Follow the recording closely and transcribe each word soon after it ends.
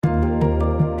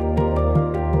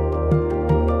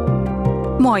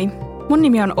Moi, mun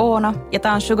nimi on Oona ja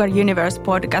tää on Sugar Universe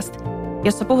podcast,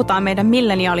 jossa puhutaan meidän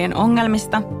milleniaalien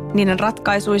ongelmista, niiden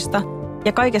ratkaisuista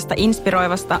ja kaikesta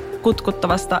inspiroivasta,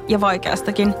 kutkuttavasta ja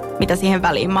vaikeastakin, mitä siihen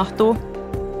väliin mahtuu.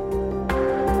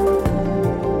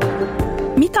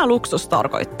 Mitä luksus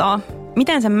tarkoittaa?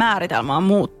 Miten sen määritelmä on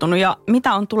muuttunut ja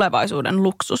mitä on tulevaisuuden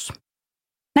luksus?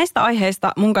 Näistä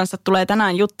aiheista mun kanssa tulee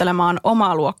tänään juttelemaan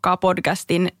Omaa luokkaa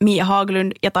podcastin Mia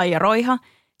Haglund ja Taija Roiha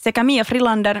sekä Mia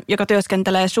Frilander, joka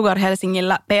työskentelee Sugar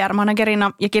Helsingillä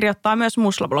PR-managerina ja kirjoittaa myös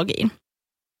Musla-blogiin.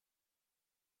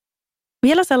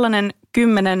 Vielä sellainen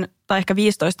 10 tai ehkä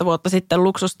 15 vuotta sitten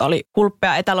luksusta oli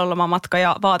hulppea etälomamatka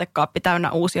ja vaatekaappi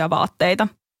täynnä uusia vaatteita.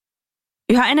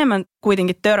 Yhä enemmän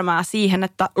kuitenkin törmää siihen,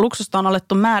 että luksusta on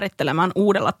alettu määrittelemään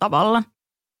uudella tavalla.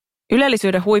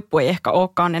 Ylellisyyden huippu ei ehkä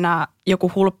olekaan enää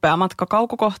joku hulppea matka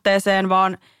kaukokohteeseen,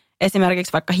 vaan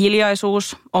esimerkiksi vaikka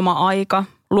hiljaisuus, oma aika,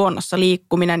 luonnossa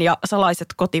liikkuminen ja salaiset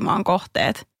kotimaan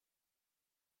kohteet.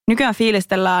 Nykyään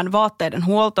fiilistellään vaatteiden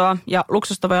huoltoa ja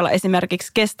luksusta voi olla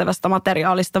esimerkiksi kestävästä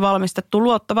materiaalista valmistettu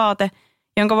luottovaate,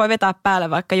 jonka voi vetää päälle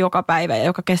vaikka joka päivä ja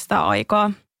joka kestää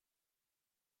aikaa.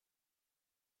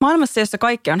 Maailmassa, jossa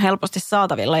kaikki on helposti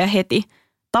saatavilla ja heti,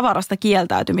 tavarasta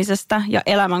kieltäytymisestä ja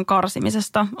elämän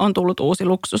karsimisesta on tullut uusi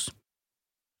luksus.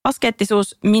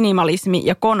 Askeettisuus, minimalismi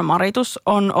ja konmaritus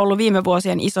on ollut viime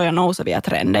vuosien isoja nousevia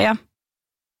trendejä.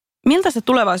 Miltä se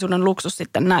tulevaisuuden luksus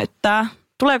sitten näyttää?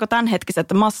 Tuleeko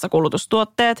tämänhetkiset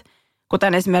massakulutustuotteet,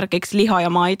 kuten esimerkiksi liha ja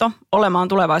maito, olemaan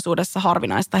tulevaisuudessa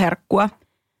harvinaista herkkua?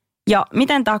 Ja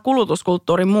miten tämä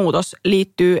kulutuskulttuurin muutos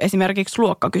liittyy esimerkiksi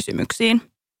luokkakysymyksiin?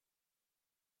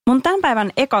 Mun tämän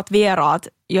päivän ekat vieraat,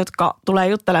 jotka tulee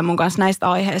juttelemaan mun kanssa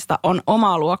näistä aiheista, on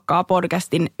Omaa luokkaa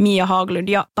podcastin Mia Haglund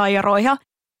ja Taija Roiha.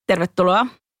 Tervetuloa.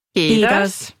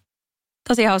 Kiitos.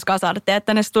 Tosi hauskaa saada teidät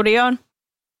tänne studioon.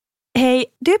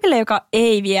 Hei, tyypille, joka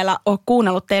ei vielä ole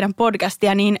kuunnellut teidän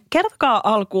podcastia, niin kertokaa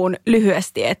alkuun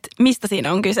lyhyesti, että mistä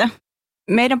siinä on kyse?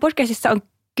 Meidän podcastissa on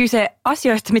kyse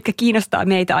asioista, mitkä kiinnostaa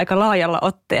meitä aika laajalla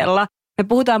otteella. Me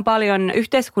puhutaan paljon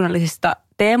yhteiskunnallisista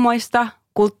teemoista,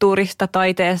 kulttuurista,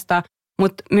 taiteesta,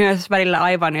 mutta myös välillä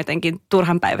aivan jotenkin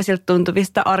turhanpäiväisiltä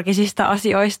tuntuvista arkisista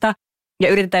asioista. Ja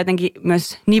yritetään jotenkin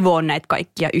myös nivoa näitä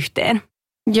kaikkia yhteen.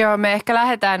 Joo, me ehkä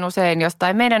lähdetään usein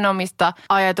jostain meidän omista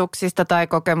ajatuksista tai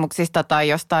kokemuksista tai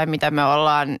jostain, mitä me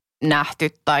ollaan nähty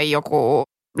tai joku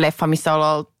leffa, missä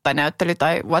ollaan ollut tai näyttely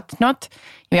tai what not.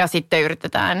 Ja sitten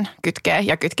yritetään kytkeä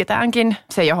ja kytketäänkin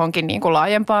se johonkin niin kuin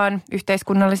laajempaan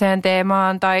yhteiskunnalliseen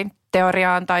teemaan tai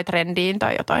teoriaan tai trendiin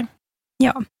tai jotain.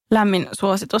 Joo, lämmin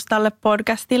suositus tälle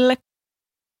podcastille.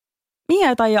 Mia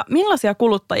ja Taija, millaisia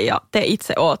kuluttajia te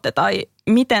itse ootte tai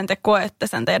miten te koette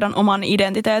sen teidän oman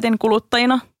identiteetin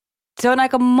kuluttajina? Se on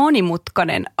aika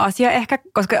monimutkainen asia ehkä,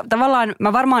 koska tavallaan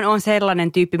mä varmaan olen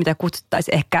sellainen tyyppi, mitä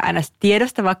kutsuttaisiin ehkä aina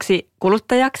tiedostavaksi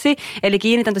kuluttajaksi. Eli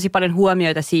kiinnitän tosi paljon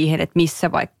huomioita siihen, että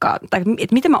missä vaikka, tai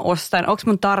että mitä mä ostan, onko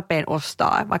mun tarpeen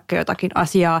ostaa vaikka jotakin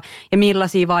asiaa ja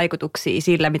millaisia vaikutuksia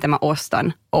sillä, mitä mä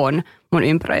ostan, on mun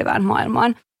ympäröivään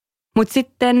maailmaan. Mutta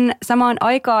sitten samaan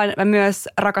aikaan mä myös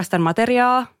rakastan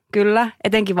materiaa, kyllä,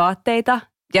 etenkin vaatteita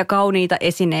ja kauniita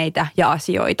esineitä ja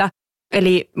asioita.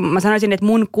 Eli mä sanoisin, että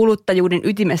mun kuluttajuuden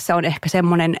ytimessä on ehkä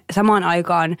semmoinen samaan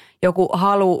aikaan joku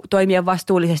halu toimia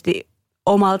vastuullisesti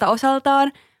omalta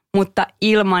osaltaan, mutta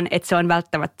ilman, että se on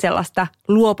välttämättä sellaista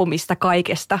luopumista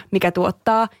kaikesta, mikä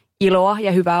tuottaa iloa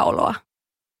ja hyvää oloa.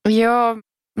 Joo,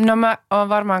 no mä oon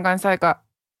varmaan kanssa aika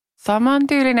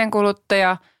samantyylinen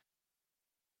kuluttaja.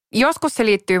 Joskus se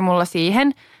liittyy mulla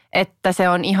siihen, että se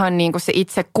on ihan niin kuin se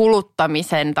itse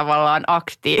kuluttamisen tavallaan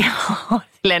akti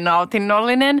sille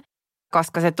nautinnollinen,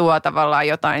 koska se tuo tavallaan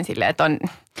jotain sille, että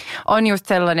on just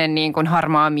sellainen niin kuin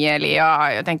harmaa mieli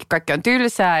ja jotenkin kaikki on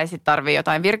tylsää ja sitten tarvii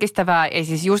jotain virkistävää. Ja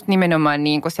siis just nimenomaan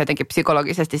niin kuin se jotenkin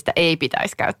psykologisesti sitä ei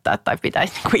pitäisi käyttää tai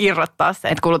pitäisi niin kuin irrottaa se,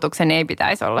 että kulutuksen ei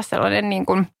pitäisi olla sellainen niin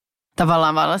kuin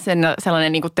tavallaan vaan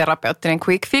sellainen niin kuin terapeuttinen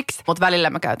quick fix, mutta välillä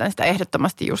mä käytän sitä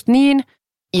ehdottomasti just niin.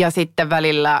 Ja sitten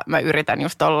välillä mä yritän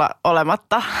just olla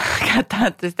olematta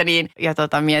käyttämättä sitä niin. Ja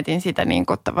mietin sitä niin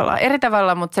kuin tavallaan eri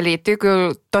tavalla, mutta se liittyy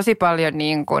kyllä tosi paljon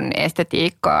niin kuin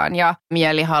estetiikkaan ja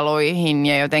mielihaluihin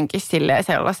ja jotenkin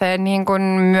sellaiseen niin kuin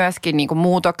myöskin niin kuin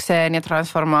muutokseen ja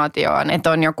transformaatioon.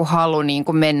 Että on joku halu niin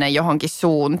kuin mennä johonkin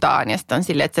suuntaan ja sitten on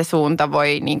silleen, että se suunta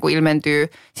voi niin kuin ilmentyä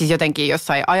siis jotenkin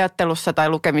jossain ajattelussa tai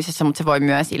lukemisessa, mutta se voi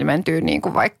myös ilmentyä niin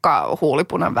kuin vaikka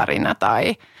huulipunan värinä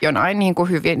tai jonain niin kuin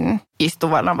hyvin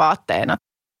istuvana vaatteena.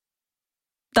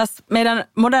 Tässä meidän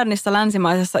modernissa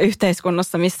länsimaisessa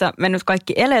yhteiskunnassa, missä me nyt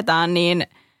kaikki eletään, niin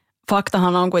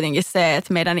faktahan on kuitenkin se,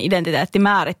 että meidän identiteetti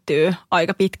määrittyy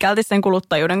aika pitkälti sen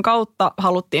kuluttajuuden kautta,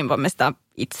 haluttiinpa me sitä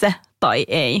itse tai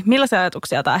ei. Millaisia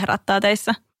ajatuksia tämä herättää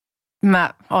teissä?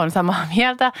 Mä oon samaa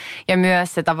mieltä ja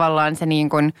myös se tavallaan se niin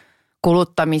kuin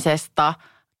kuluttamisesta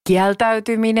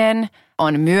kieltäytyminen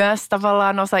on myös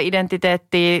tavallaan osa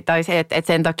identiteettiä tai se, että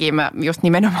sen takia mä just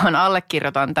nimenomaan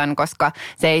allekirjoitan tämän, koska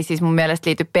se ei siis mun mielestä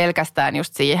liity pelkästään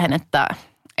just siihen,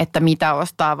 että mitä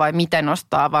ostaa vai miten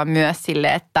ostaa, vaan myös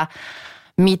sille, että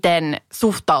miten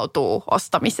suhtautuu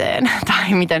ostamiseen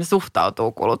tai miten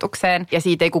suhtautuu kulutukseen ja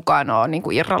siitä ei kukaan ole niin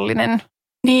kuin irrallinen.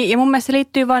 Niin ja mun mielestä se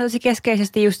liittyy vaan tosi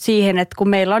keskeisesti just siihen, että kun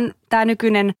meillä on tämä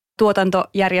nykyinen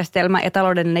tuotantojärjestelmä ja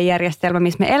taloudellinen järjestelmä,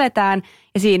 missä me eletään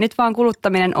ja siinä nyt vaan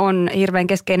kuluttaminen on hirveän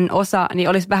keskeinen osa, niin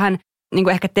olisi vähän niin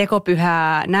kuin ehkä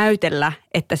tekopyhää näytellä,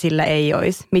 että sillä ei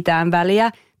olisi mitään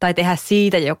väliä tai tehdä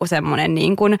siitä joku semmoinen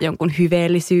niin kuin jonkun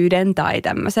hyveellisyyden tai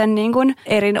tämmöisen niin kuin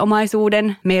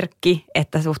erinomaisuuden merkki,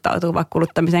 että suhtautuu vaikka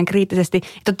kuluttamiseen kriittisesti.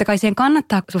 Ja totta kai siihen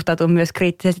kannattaa suhtautua myös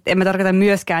kriittisesti. En mä tarkoita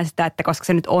myöskään sitä, että koska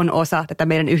se nyt on osa tätä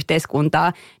meidän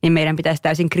yhteiskuntaa, niin meidän pitäisi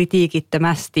täysin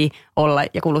kritiikittömästi olla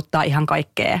ja kuluttaa ihan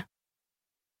kaikkea.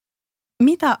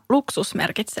 Mitä luksus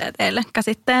merkitsee teille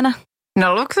käsitteenä?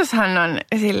 No luksushan on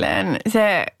silleen,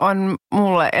 se on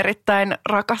mulle erittäin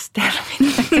rakas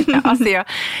termi asia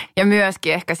ja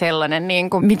myöskin ehkä sellainen, niin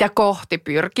kuin, mitä kohti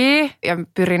pyrkii ja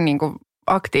pyrin niin kuin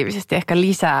aktiivisesti ehkä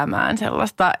lisäämään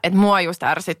sellaista, että mua just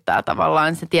ärsyttää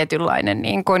tavallaan se tietynlainen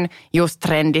niin kuin just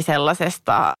trendi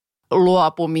sellaisesta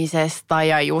luopumisesta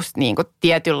ja just niin kuin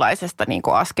tietynlaisesta niin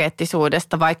kuin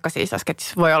askeettisuudesta, vaikka siis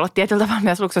askeettisuus voi olla tietyllä tavalla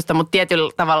myös luksusta, mutta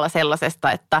tietyllä tavalla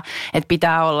sellaisesta, että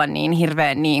pitää olla niin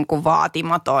hirveän niin kuin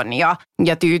vaatimaton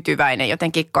ja tyytyväinen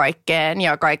jotenkin kaikkeen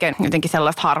ja kaiken jotenkin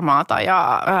sellaista harmaata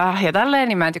ja tälleen,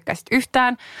 niin mä en tykkää sit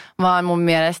yhtään, vaan mun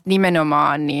mielestä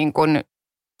nimenomaan niin kuin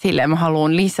silleen mä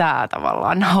haluan lisää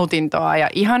tavallaan nautintoa ja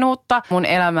ihanuutta mun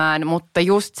elämään, mutta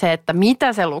just se, että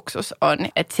mitä se luksus on,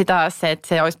 että sitä se, että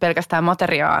se olisi pelkästään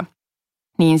materiaa,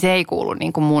 niin se ei kuulu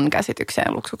niin kuin mun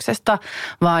käsitykseen luksuksesta,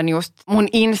 vaan just mun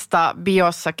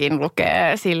Insta-biossakin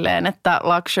lukee silleen, että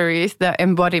luxury is the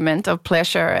embodiment of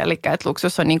pleasure, eli että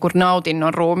luksus on niin kuin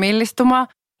nautinnon ruumiillistuma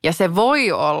ja se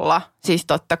voi olla siis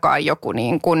totta kai joku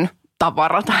niin kuin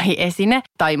tavara tai esine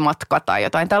tai matka tai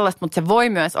jotain tällaista, mutta se voi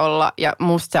myös olla, ja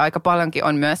musta se aika paljonkin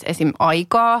on myös esim.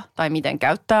 Aikaa tai miten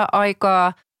käyttää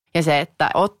aikaa ja se, että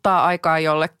ottaa aikaa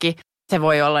jollekin. Se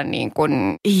voi olla niin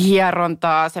kuin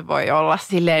hierontaa, se voi olla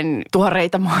silleen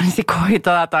tuoreita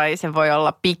mansikoita tai se voi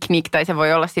olla piknik tai se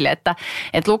voi olla silleen, että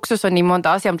luksus on niin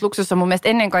monta asiaa, mutta luksus on mun mielestä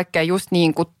ennen kaikkea just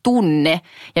niin kuin tunne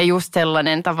ja just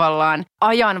sellainen tavallaan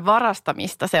ajan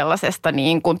varastamista sellaisesta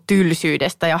niin kuin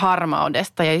tylsyydestä ja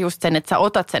harmaudesta ja just sen, että sä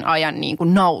otat sen ajan niin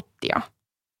kuin nauttia.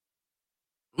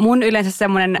 Mun yleensä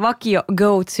semmoinen vakio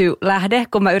go-to-lähde,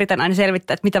 kun mä yritän aina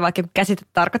selvittää, että mitä vaikka käsite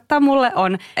tarkoittaa mulle,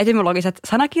 on etymologiset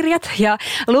sanakirjat. Ja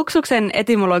luksuksen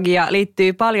etymologia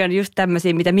liittyy paljon just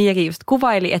tämmöisiin, mitä Miakin just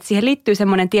kuvaili, että siihen liittyy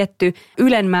semmoinen tietty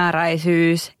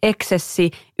ylenmääräisyys,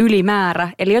 eksessi, ylimäärä.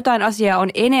 Eli jotain asiaa on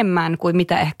enemmän kuin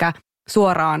mitä ehkä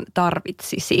suoraan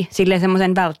tarvitsisi, silleen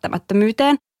semmoisen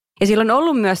välttämättömyyteen. Ja sillä on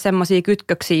ollut myös semmoisia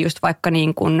kytköksiä just vaikka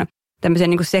niin kuin tämmöiseen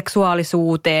niin kuin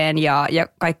seksuaalisuuteen ja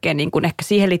kaikkeen niin kuin ehkä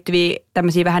siihen liittyviä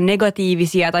tämmöisiä vähän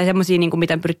negatiivisia tai semmoisia, niin kuin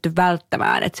mitä on pyritty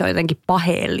välttämään, että se on jotenkin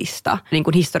paheellista niin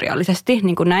kuin historiallisesti,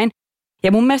 niin kuin näin.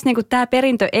 Ja mun mielestä niin kuin tämä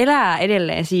perintö elää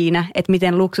edelleen siinä, että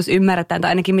miten luksus ymmärretään tai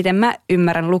ainakin miten mä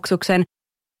ymmärrän luksuksen.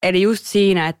 Eli just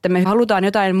siinä, että me halutaan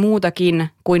jotain muutakin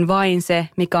kuin vain se,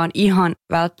 mikä on ihan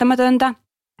välttämätöntä.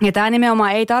 Ja tämä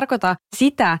nimenomaan ei tarkoita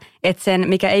sitä, että sen,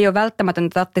 mikä ei ole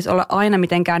välttämätöntä, tarvitsisi olla aina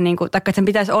mitenkään, niin kuin, taikka että sen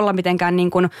pitäisi olla mitenkään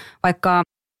niin kuin vaikka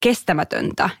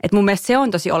kestämätöntä. Et mun mielestä se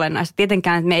on tosi olennaista.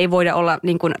 Tietenkään, että me ei voida olla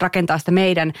niin kuin rakentaa sitä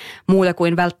meidän muuta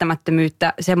kuin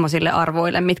välttämättömyyttä semmoisille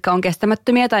arvoille, mitkä on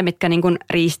kestämättömiä tai mitkä niin kuin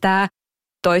riistää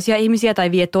toisia ihmisiä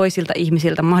tai vie toisilta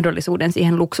ihmisiltä mahdollisuuden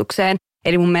siihen luksukseen.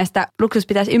 Eli mun mielestä luksus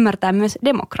pitäisi ymmärtää myös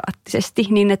demokraattisesti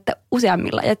niin, että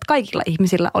useammilla ja että kaikilla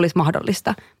ihmisillä olisi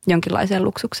mahdollista jonkinlaiseen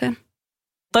luksukseen.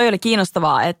 Toi oli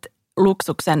kiinnostavaa, että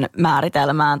luksuksen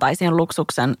määritelmään tai siihen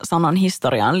luksuksen sanan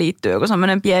historiaan liittyy joku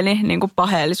semmoinen pieni niin kuin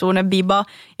paheellisuuden biba.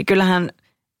 Ja kyllähän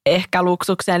ehkä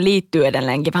luksukseen liittyy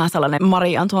edelleenkin vähän sellainen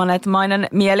Marie Antoinette-mainen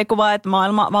mielikuva, että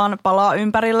maailma vaan palaa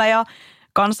ympärillä ja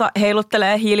kansa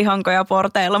heiluttelee hiilihankoja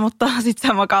porteilla, mutta sitten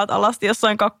sä makaat alasti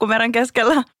jossain kakkumeren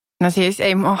keskellä. No siis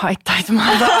ei mua haittaisi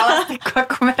maata alasti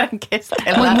kakkumeren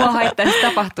keskellä. Mutta mua haittaisi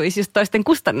tapahtuisi just toisten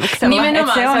kustannuksella.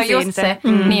 Nimenomaan se on just se.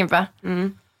 Niinpä.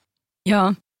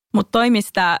 Joo, mutta toi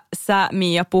mistä sä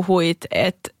Mia puhuit,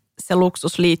 että se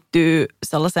luksus liittyy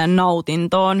sellaiseen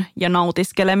nautintoon ja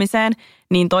nautiskelemiseen,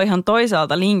 niin toihan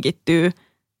toisaalta linkittyy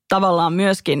tavallaan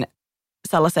myöskin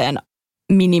sellaiseen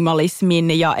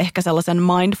minimalismin ja ehkä sellaisen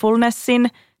mindfulnessin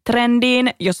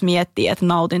trendiin, jos miettii, että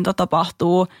nautinto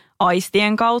tapahtuu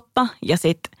aistien kautta ja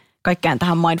sitten kaikkeen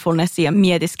tähän mindfulnessiin ja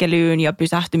mietiskelyyn ja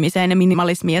pysähtymiseen ja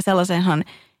minimalismiin. Ja sellaisenhan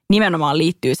nimenomaan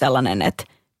liittyy sellainen, että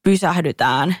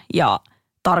pysähdytään ja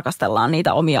tarkastellaan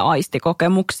niitä omia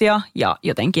aistikokemuksia ja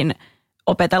jotenkin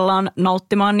opetellaan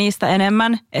nauttimaan niistä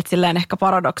enemmän. Että silleen ehkä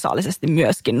paradoksaalisesti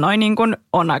myöskin noin niin kuin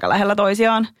on aika lähellä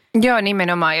toisiaan. Joo,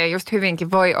 nimenomaan ja just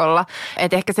hyvinkin voi olla.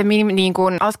 Että ehkä se niin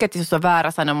kuin asketisuus on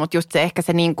väärä sana, mutta just se ehkä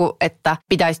se niin kuin, että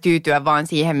pitäisi tyytyä vaan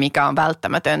siihen, mikä on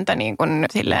välttämätöntä niin kuin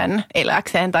silleen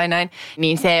eläkseen tai näin.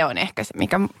 Niin se on ehkä se,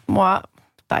 mikä mua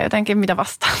tai jotenkin mitä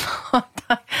vastaavaa.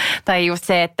 Tai just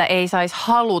se, että ei saisi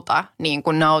haluta niin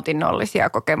kuin nautinnollisia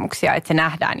kokemuksia, että se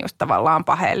nähdään just tavallaan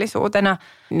paheellisuutena.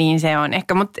 Niin se on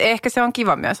ehkä, mutta ehkä se on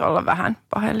kiva myös olla vähän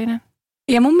paheellinen.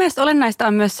 Ja mun mielestä olennaista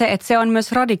on myös se, että se on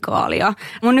myös radikaalia.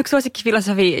 Mun yksi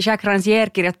suosikkifilosofi Jacques Rancière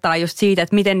kirjoittaa just siitä,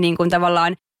 että miten niin kuin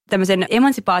tavallaan tämmöisen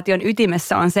emansipaation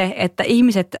ytimessä on se, että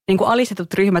ihmiset, niin kuin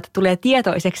alistetut ryhmät, tulee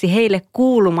tietoiseksi heille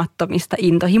kuulumattomista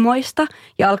intohimoista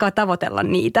ja alkaa tavoitella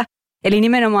niitä. Eli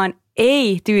nimenomaan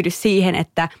ei tyydy siihen,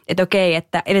 että okei,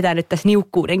 että eletään nyt tässä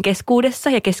niukkuuden keskuudessa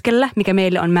ja keskellä, mikä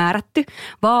meille on määrätty,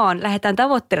 vaan lähdetään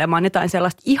tavoittelemaan jotain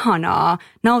sellaista ihanaa,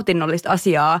 nautinnollista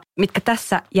asiaa, mitkä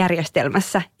tässä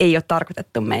järjestelmässä ei ole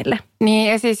tarkoitettu meille.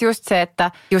 Niin ja siis just se,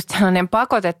 että just sellainen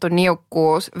pakotettu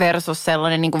niukkuus versus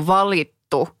sellainen niin kuin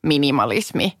valittu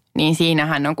minimalismi, niin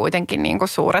siinähän on kuitenkin niin kuin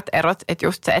suuret erot, että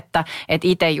just se, että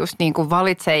itse just niin kuin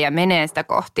valitsee ja menee sitä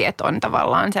kohti, että on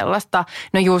tavallaan sellaista,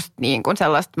 no just niin kuin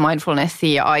sellaista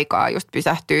mindfulnessia ja aikaa just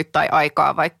pysähtyä tai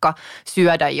aikaa vaikka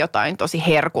syödä jotain tosi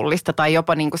herkullista tai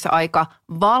jopa niin kuin se aika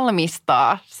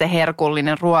valmistaa se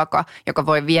herkullinen ruoka, joka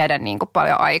voi viedä niin kuin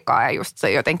paljon aikaa ja just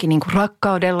se jotenkin niin kuin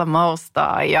rakkaudella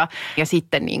maustaa ja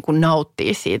sitten niin kuin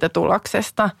nauttia siitä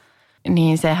tuloksesta,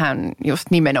 niin sehän just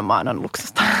nimenomaan on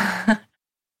luksusta.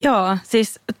 Joo,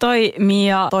 siis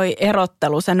toi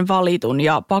erottelu sen valitun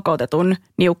ja pakotetun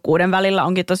niukkuuden välillä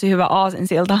onkin tosi hyvä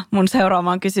aasinsilta mun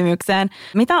seuraavaan kysymykseen.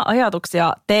 Mitä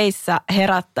ajatuksia teissä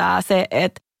herättää se,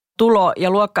 että tulo- ja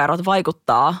luokkaerot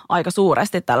vaikuttaa aika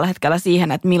suuresti tällä hetkellä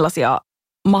siihen, että millaisia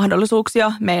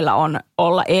mahdollisuuksia meillä on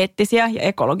olla eettisiä ja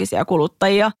ekologisia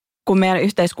kuluttajia, kun meidän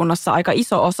yhteiskunnassa aika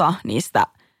iso osa niistä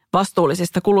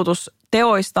vastuullisista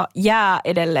kulutusteoista jää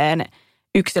edelleen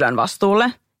yksilön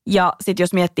vastuulle. Ja sitten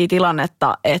jos miettii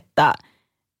tilannetta, että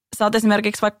sä oot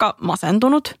esimerkiksi vaikka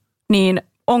masentunut, niin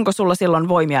onko sulla silloin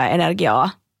voimia ja energiaa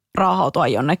raahautua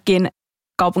jonnekin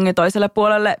kaupungin toiselle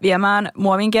puolelle viemään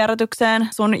muovinkierrätykseen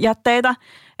sun jätteitä?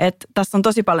 Että tässä on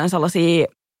tosi paljon sellaisia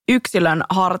yksilön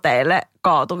harteille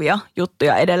kaatuvia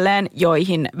juttuja edelleen,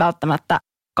 joihin välttämättä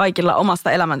kaikilla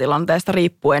omasta elämäntilanteesta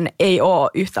riippuen ei ole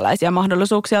yhtäläisiä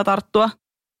mahdollisuuksia tarttua.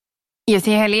 Ja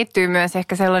siihen liittyy myös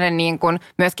ehkä sellainen niin kuin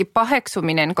myöskin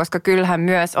paheksuminen, koska kyllähän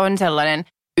myös on sellainen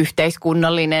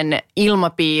yhteiskunnallinen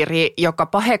ilmapiiri, joka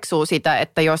paheksuu sitä,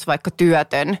 että jos vaikka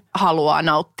työtön haluaa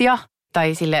nauttia.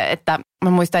 Tai sille, että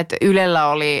mä muistan, että Ylellä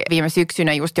oli viime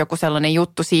syksynä just joku sellainen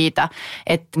juttu siitä,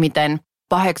 että miten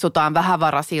paheksutaan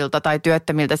vähävaraisilta tai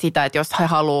työttömiltä sitä, että jos he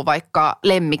haluaa vaikka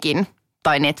lemmikin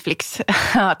tai Netflix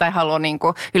tai haluaa niin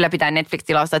kuin ylläpitää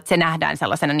Netflix-tilausta, että se nähdään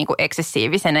sellaisena niin kuin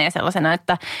eksessiivisenä ja sellaisena,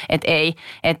 että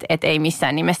ei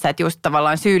missään nimessä, että just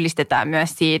tavallaan syyllistetään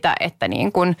myös siitä, että,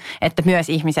 niin kuin, että myös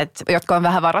ihmiset, jotka on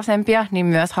vähän varaisempia, niin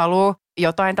myös haluaa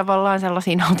jotain tavallaan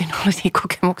sellaisia nautinnollisia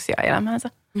kokemuksia elämäänsä.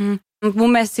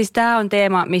 Mun mielestä siis tämä on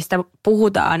teema, mistä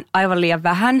puhutaan aivan liian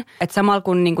vähän, että samalla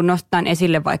kun niin kuin nostetaan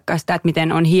esille vaikka sitä, että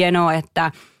miten on hienoa,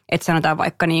 että sanotaan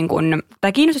vaikka niin kuin,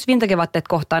 tai kiinnostus vintagevaatteet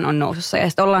kohtaan on nousussa ja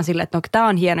sitten ollaan silleen, että no, tämä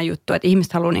on hieno juttu, että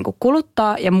ihmiset haluaa niin kuin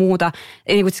kuluttaa ja muuta,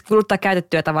 niin kuin kuluttaa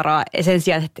käytettyä tavaraa sen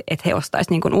sijaan, että he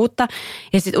ostaisivat niin kuin uutta.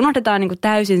 Ja sitten unohdetaan niin kuin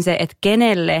täysin se, että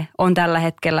kenelle on tällä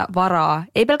hetkellä varaa,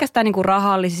 ei pelkästään niin kuin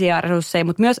rahallisia resursseja,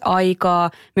 mutta myös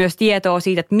aikaa, myös tietoa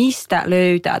siitä, että mistä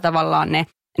löytää tavallaan ne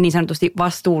niin sanotusti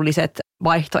vastuulliset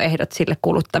vaihtoehdot sille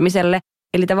kuluttamiselle.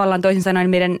 Eli tavallaan toisin sanoen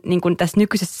meidän niin kuin tässä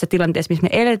nykyisessä tilanteessa, missä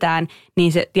me eletään,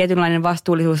 niin se tietynlainen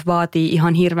vastuullisuus vaatii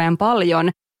ihan hirveän paljon.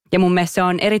 Ja mun mielestä se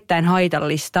on erittäin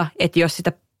haitallista, että jos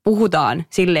sitä puhutaan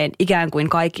silleen ikään kuin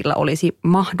kaikilla olisi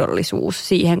mahdollisuus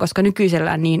siihen, koska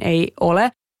nykyisellään niin ei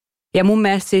ole. Ja mun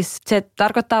mielestä siis se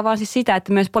tarkoittaa vaan siis sitä,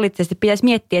 että myös poliittisesti pitäisi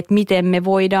miettiä, että miten me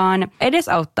voidaan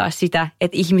edesauttaa sitä,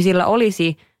 että ihmisillä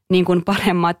olisi niin kuin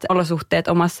paremmat olosuhteet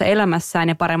omassa elämässään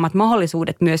ja paremmat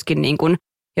mahdollisuudet myöskin niin kuin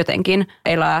jotenkin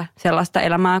elää sellaista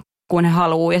elämää, kun he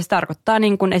haluaa. Ja se tarkoittaa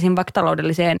niin kuin esim. Vaikka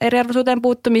taloudelliseen eriarvoisuuteen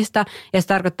puuttumista ja se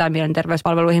tarkoittaa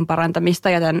mielenterveyspalveluihin parantamista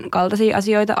ja tämän kaltaisia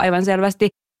asioita aivan selvästi.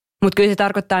 Mutta kyllä se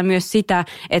tarkoittaa myös sitä,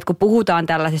 että kun puhutaan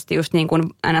tällaisesta just niin kuin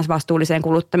NS-vastuulliseen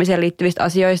kuluttamiseen liittyvistä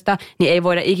asioista, niin ei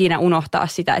voida ikinä unohtaa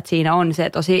sitä, että siinä on se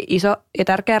tosi iso ja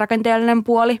tärkeä rakenteellinen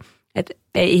puoli. Että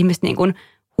ei ihmiset niin kuin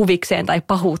huvikseen tai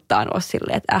pahuuttaan ole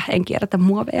silleen, että en kierrätä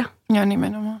muoveja. Ja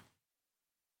nimenomaan.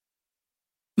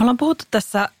 Me ollaan puhuttu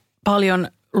tässä paljon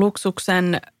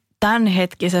luksuksen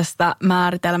tämänhetkisestä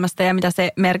määritelmästä ja mitä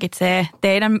se merkitsee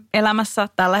teidän elämässä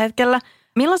tällä hetkellä.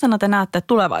 Millaisena te näette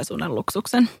tulevaisuuden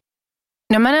luksuksen?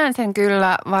 No mä näen sen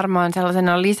kyllä varmaan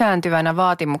sellaisena lisääntyvänä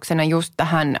vaatimuksena just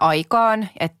tähän aikaan,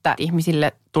 että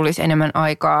ihmisille tulisi enemmän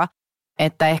aikaa,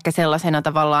 että ehkä sellaisena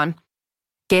tavallaan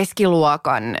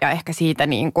keskiluokan ja ehkä siitä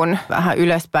niin kuin vähän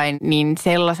ylöspäin, niin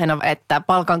sellaisena, että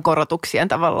palkankorotuksien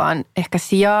tavallaan ehkä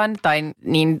sijaan tai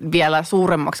niin vielä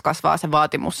suuremmaksi kasvaa se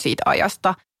vaatimus siitä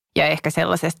ajasta ja ehkä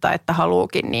sellaisesta, että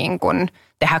haluukin niin kuin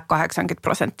tehdä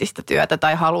 80% työtä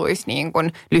tai haluaisi niin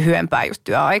kuin lyhyempää just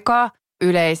työaikaa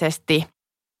yleisesti,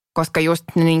 koska just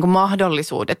ne niin kuin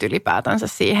mahdollisuudet ylipäätänsä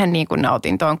siihen niin kuin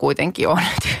nautintoon kuitenkin on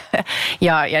työ.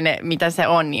 Ja ne, mitä se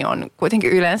on, niin on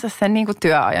kuitenkin yleensä sen niin kuin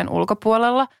työajan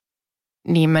ulkopuolella.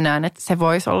 Niin mä näen, että se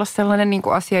voisi olla sellainen niin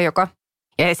kuin asia, joka,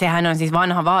 ja sehän on siis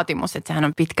vanha vaatimus, että sehän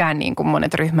on pitkään niin kuin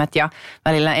monet ryhmät ja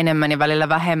välillä enemmän ja välillä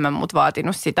vähemmän, mutta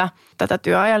vaatinut tätä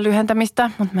työajan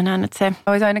lyhentämistä. Mutta mä näen, että se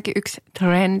olisi ainakin yksi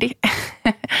trendi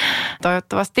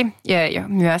toivottavasti. Ja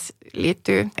myös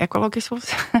liittyy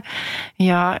ekologisuus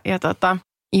ja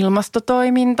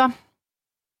ilmastotoiminta.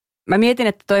 Mä mietin,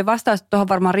 että toi vastaus tuohon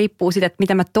varmaan riippuu siitä, että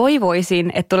mitä mä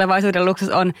toivoisin, että tulevaisuuden luksus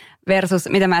on versus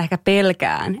mitä mä ehkä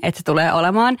pelkään, että se tulee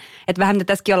olemaan. Että vähän mitä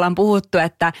tässäkin ollaan puhuttu,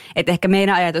 että ehkä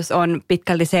meidän ajatus on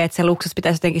pitkälti se, että se luksus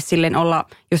pitäisi jotenkin silleen olla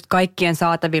just kaikkien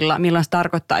saatavilla, milloin se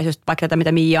tarkoittaisi just vaikka tätä,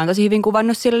 mitä Mia on tosi hyvin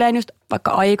kuvannut silleen, just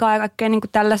vaikka aikaa ja kaikkea niin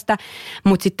kuin tällaista.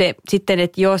 Mutta sitten,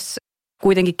 että jos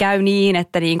kuitenkin käy niin,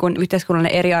 että niin kuin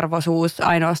yhteiskunnallinen eriarvoisuus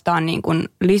ainoastaan niin kuin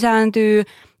lisääntyy,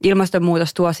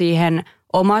 ilmastonmuutos tuo siihen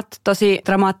omat tosi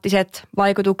dramaattiset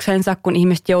vaikutuksensa, kun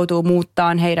ihmiset joutuu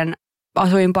muuttamaan heidän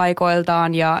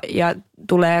asuinpaikoiltaan ja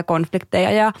tulee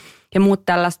konflikteja ja muut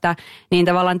tällaista, niin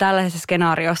tavallaan tällaisessa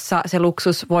skenaariossa se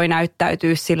luksus voi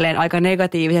näyttäytyä silleen aika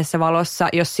negatiivisessa valossa,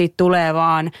 jos siitä tulee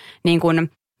vaan niin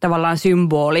kuin tavallaan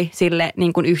symboli sille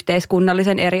niin kuin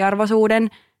yhteiskunnallisen eriarvoisuuden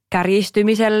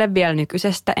kärjistymiselle vielä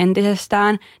nykyisestä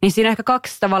entisestään, niin siinä on ehkä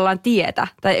kaksi tavallaan tietä,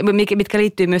 tai mitkä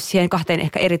liittyy myös siihen kahteen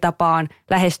ehkä eri tapaan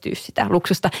lähestyä sitä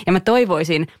luksusta. Ja mä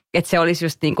toivoisin, että se olisi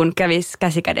just niin kuin kävisi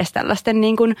käsikädessä tällaisten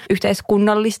niin kuin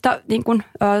yhteiskunnallista niin kuin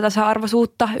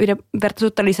tasa-arvoisuutta,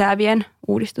 yhdenvertaisuutta lisäävien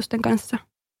uudistusten kanssa.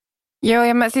 Joo,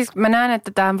 ja mä näen,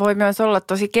 että tämä voi myös olla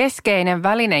tosi keskeinen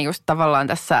väline just tavallaan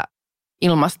tässä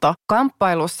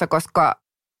ilmastokamppailussa, koska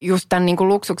just tämän niin kuin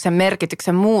luksuksen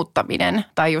merkityksen muuttaminen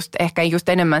tai ehkä just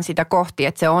enemmän sitä kohti,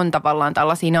 että se on tavallaan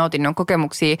tällaisia nautinnon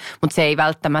kokemuksia, mutta se ei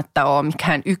välttämättä ole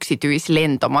mikään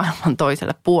yksityislento maailman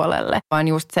toiselle puolelle, vaan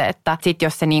just se, että sit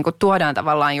jos se niin kuin tuodaan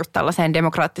tavallaan just tällaiseen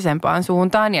demokraattisempaan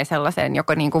suuntaan ja sellaiseen,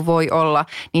 joka niin kuin voi olla,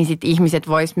 niin sit ihmiset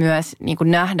vois myös niin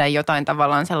kuin nähdä jotain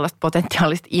tavallaan sellaista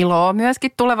potentiaalista iloa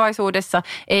myöskin tulevaisuudessa,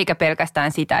 eikä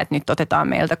pelkästään sitä, että nyt otetaan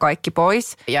meiltä kaikki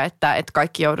pois ja että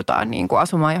kaikki joudutaan niin kuin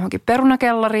asumaan johonkin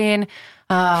perunakellariin.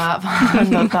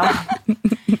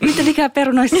 Mitä mikä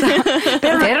perunoissa?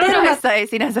 Perunoissa ei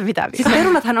sinänsä mitään. Siis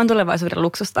perunathan on tulevaisuuden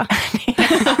luksusta.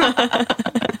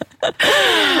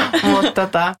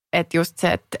 Mutta että just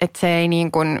se, että se ei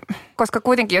niin kuin, koska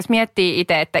kuitenkin jos miettii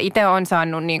itse, että itse on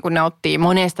saanut niin kuin nauttia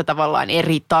monesta tavallaan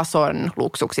eri tason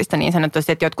luksuksista, niin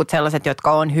sanotusti, että jotkut sellaiset,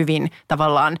 jotka on hyvin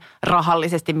tavallaan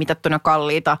rahallisesti mitattuna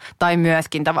kalliita tai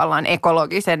myöskin tavallaan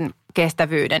ekologisen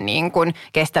kestävyyden niin kuin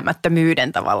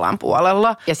kestämättömyyden tavallaan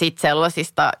puolella. Ja sitten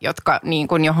sellaisista, jotka niin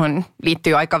kuin johon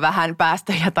liittyy aika vähän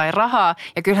päästöjä tai rahaa.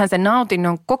 Ja kyllähän se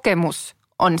nautinnon kokemus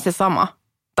on se sama.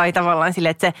 Tai tavallaan sille,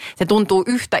 että se tuntuu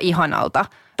yhtä ihanalta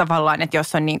tavallaan, että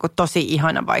jos on niin kuin tosi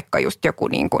ihana vaikka just joku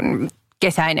niin kuin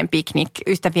kesäinen piknik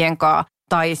ystävien kanssa.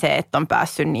 Tai se, että on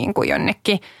päässyt niin kuin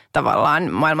jonnekin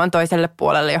tavallaan maailman toiselle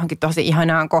puolelle johonkin tosi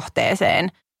ihanaan kohteeseen.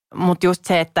 Mutta just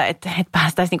se, että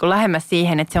päästäisiin niinku lähemmäs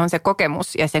siihen, että se on se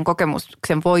kokemus ja sen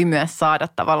kokemuksen voi myös saada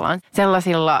tavallaan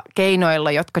sellaisilla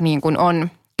keinoilla, jotka niin kuin on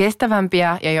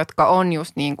kestävämpiä ja jotka on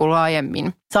just niin kuin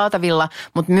laajemmin saatavilla,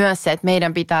 mutta myös se, että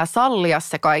meidän pitää sallia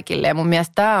se kaikille. Ja mun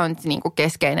mielestä tämä on niin kuin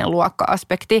keskeinen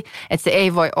luokka-aspekti, että se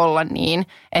ei voi olla niin,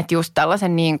 että just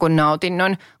tällaisen niin kuin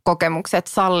nautinnon kokemukset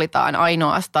sallitaan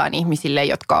ainoastaan ihmisille,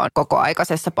 jotka on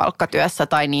kokoaikaisessa palkkatyössä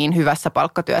tai niin hyvässä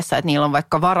palkkatyössä, että niillä on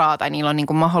vaikka varaa tai niillä on niin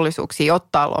kuin mahdollisuuksia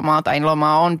ottaa lomaa tai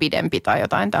lomaa on pidempi tai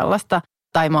jotain tällaista.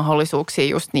 tai mahdollisuuksia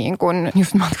just niin kuin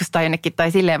just matkustaa jonnekin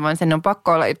tai silleen, vaan sen on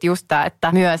pakko olla just tämä,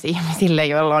 että myös ihmisille,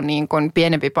 joilla on niin kuin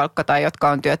pienempi palkka tai jotka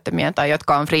on työttömiä tai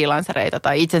jotka on freelancereita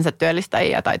tai itsensä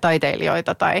työllistäjiä tai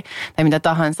taiteilijoita tai mitä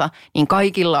tahansa, niin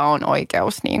kaikilla on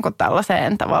oikeus niin kuin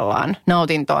tällaiseen tavallaan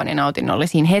nautintoon ja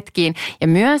nautinnollisiin hetkiin. Ja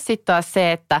myös sitten taas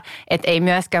se, että ei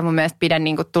myöskään mun mielestä pidä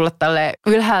niin kuin tulla tälle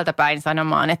ylhäältä päin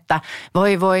sanomaan, että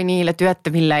voi niillä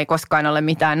työttömillä ei koskaan ole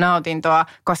mitään nautintoa,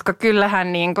 koska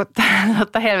kyllähän niin kuin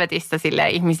totta helvetissä sille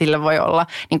ihmisillä voi olla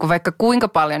niin kuin vaikka kuinka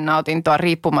paljon nautintoa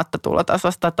riippumatta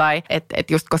tulotasosta tai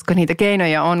että just koska niitä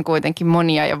keinoja on kuitenkin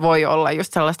monia ja voi olla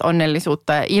just sellaista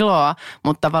onnellisuutta ja iloa,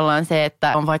 mutta tavallaan se,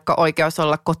 että on vaikka oikeus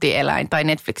olla kotieläin tai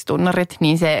Netflix-tunnarit,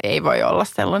 niin se ei voi olla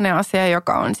sellainen asia,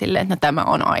 joka on silleen, että tämä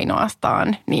on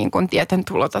ainoastaan niin kuin tietyn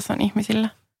tulotason ihmisillä.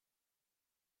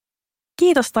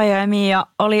 Kiitos Taija ja Mia.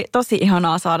 Oli tosi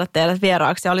ihanaa saada teidät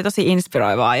vieraaksi ja oli tosi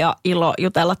inspiroivaa ja ilo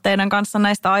jutella teidän kanssa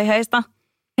näistä aiheista.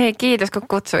 Hei, kiitos kun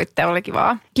kutsuitte, oli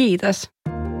kivaa. Kiitos.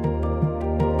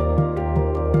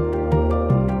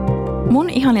 Mun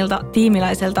ihanilta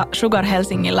tiimiläiseltä Sugar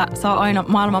Helsingillä saa aina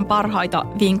maailman parhaita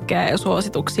vinkkejä ja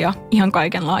suosituksia ihan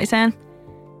kaikenlaiseen.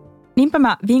 Niinpä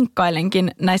mä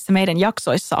vinkkailenkin näissä meidän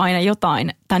jaksoissa aina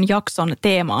jotain tämän jakson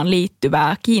teemaan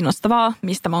liittyvää, kiinnostavaa,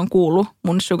 mistä mä oon kuullut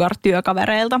mun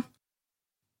Sugar-työkavereilta.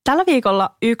 Tällä viikolla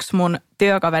yksi mun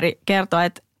työkaveri kertoi,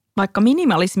 että vaikka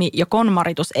minimalismi ja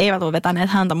konmaritus eivät ole vetäneet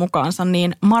häntä mukaansa,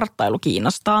 niin marttailu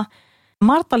kiinnostaa.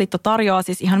 Marttaliitto tarjoaa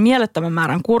siis ihan mielettömän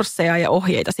määrän kursseja ja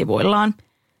ohjeita sivuillaan.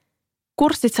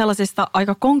 Kurssit sellaisista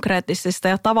aika konkreettisista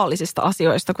ja tavallisista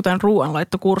asioista, kuten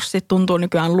ruoanlaittokurssit, tuntuu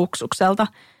nykyään luksukselta.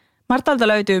 Martalta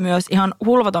löytyy myös ihan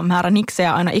hulvaton määrä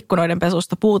niksejä aina ikkunoiden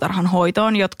pesusta puutarhan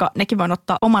hoitoon, jotka nekin voin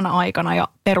ottaa omana aikana ja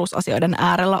perusasioiden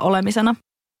äärellä olemisena.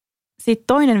 Sitten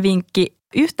toinen vinkki,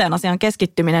 yhteen asiaan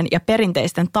keskittyminen ja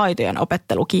perinteisten taitojen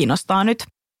opettelu kiinnostaa nyt.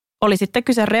 Oli sitten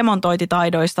kyse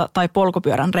remontointitaidoista tai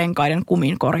polkupyörän renkaiden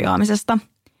kumin korjaamisesta.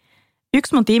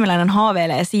 Yksi mun tiimiläinen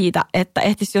haaveilee siitä, että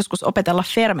ehtisi joskus opetella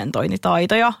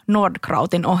fermentointitaitoja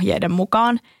Nordkrautin ohjeiden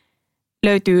mukaan.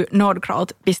 Löytyy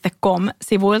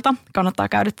nordkraut.com-sivuilta, kannattaa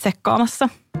käydä tsekkaamassa.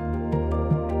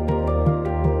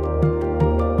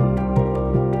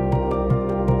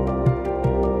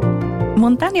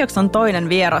 Mun tämän jakson toinen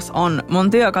vieras on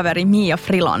mun työkaveri Mia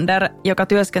Frilander, joka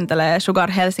työskentelee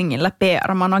Sugar Helsingillä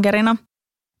PR-managerina.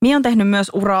 Mia on tehnyt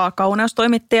myös uraa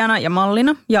kauneustoimittajana ja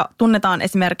mallina ja tunnetaan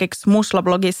esimerkiksi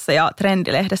Musla-blogissa ja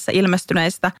Trendilehdessä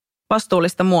ilmestyneistä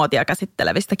vastuullista muotia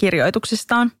käsittelevistä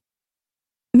kirjoituksistaan.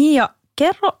 Mia,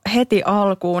 kerro heti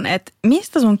alkuun, että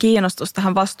mistä sun kiinnostus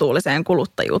tähän vastuulliseen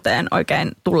kuluttajuuteen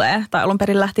oikein tulee tai alun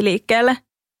perin lähti liikkeelle?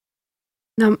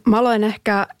 No, mä aloin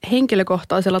ehkä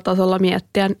henkilökohtaisella tasolla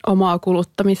miettiä omaa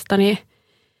kuluttamistani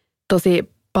tosi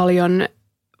paljon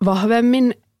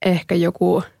vahvemmin, ehkä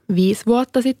joku 5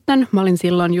 vuotta sitten. Mä olin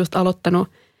silloin just aloittanut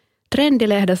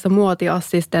Trendilehdessä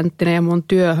muotiassistenttina ja mun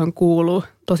työhön kuului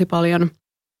tosi paljon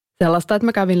sellaista, että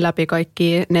mä kävin läpi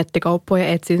kaikkia nettikauppoja ja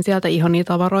etsin sieltä ihania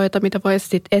tavaroita, mitä voisi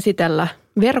sitten esitellä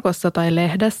verkossa tai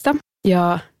lehdessä.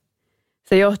 Ja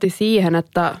se johti siihen,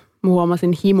 että mä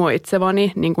huomasin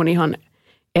himoitsevani niin kuin ihan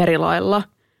eri lailla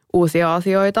uusia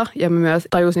asioita. Ja mä myös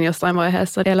tajusin jossain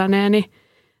vaiheessa eläneeni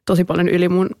tosi paljon yli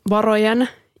mun varojen.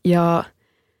 Ja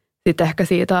sitten ehkä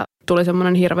siitä tuli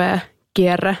semmoinen hirveä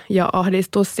kierre ja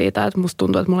ahdistus siitä, että musta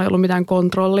tuntui, että mulla ei ollut mitään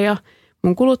kontrollia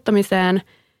mun kuluttamiseen.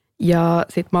 Ja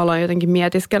sitten mä aloin jotenkin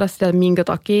mietiskellä sitä, että minkä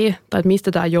takia tai että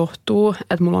mistä tämä johtuu.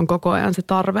 Että mulla on koko ajan se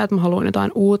tarve, että mä haluan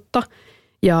jotain uutta.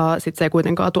 Ja sitten se ei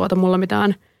kuitenkaan tuota mulla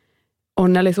mitään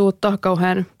onnellisuutta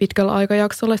kauhean pitkällä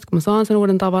aikajaksolla. Sitten kun mä saan sen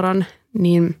uuden tavaran,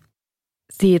 niin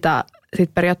siitä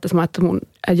sitten periaatteessa mä ajattelin,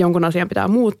 että jonkun asian pitää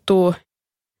muuttua.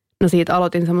 No siitä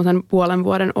aloitin semmoisen 5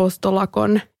 vuoden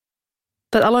ostolakon.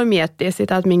 Tai aloin miettiä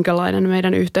sitä, että minkälainen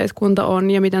meidän yhteiskunta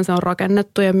on ja miten se on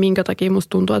rakennettu ja minkä takia musta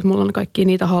tuntuu, että mulla on kaikkia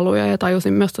niitä haluja. Ja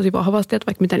tajusin myös tosi vahvasti, että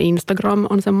vaikka miten Instagram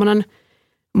on semmoinen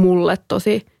mulle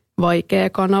tosi vaikea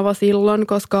kanava silloin,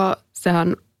 koska se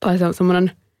on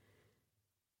semmoinen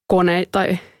kone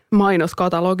tai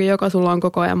mainoskatalogi, joka sulla on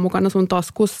koko ajan mukana sun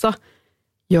taskussa,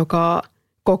 joka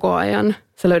koko ajan,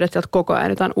 sä löydät sieltä koko ajan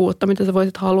jotain uutta, mitä sä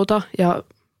voisit haluta. Ja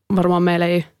varmaan meillä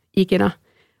ei ikinä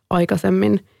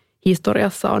aikaisemmin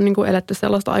historiassa on niin kuin eletty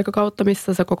sellaista aikakautta,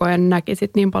 missä sä koko ajan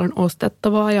näkisit niin paljon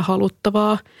ostettavaa ja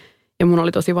haluttavaa. Ja mun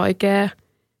oli tosi vaikea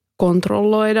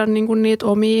kontrolloida niin kuin niitä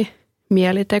omia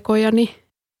mielitekojani.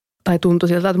 Tai tuntui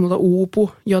siltä, että multa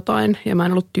uupui jotain ja mä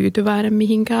en ollut tyytyväinen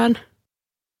mihinkään.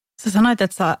 Sä sanoit,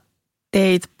 että sä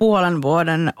teit 5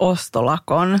 vuoden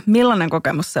ostolakon. Millainen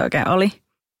kokemus se oikein oli?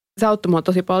 Se auttoi mua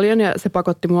tosi paljon ja se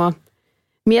pakotti mua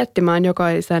miettimään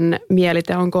jokaisen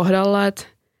mieliteon kohdalla, että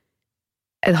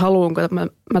että haluanko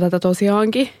mä tätä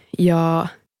tosiaankin. Ja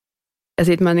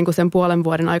sitten mä niin sen puolen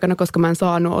vuoden aikana, koska mä en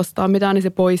saanut ostaa mitään, niin se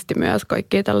poisti myös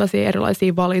kaikkia tällaisia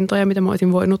erilaisia valintoja, mitä mä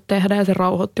olisin voinut tehdä. Ja se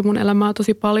rauhoitti mun elämää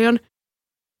tosi paljon.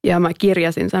 Ja mä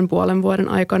kirjasin sen puolen vuoden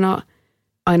aikana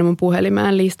aina mun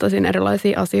puhelimeen, listasin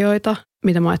erilaisia asioita,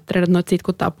 mitä mä ajattelin, että sit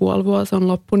kun tää puoli vuosi on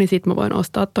loppu, niin sit mä voin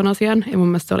ostaa ton asian. Ja mun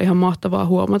mielestä se oli ihan mahtavaa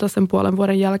huomata sen puolen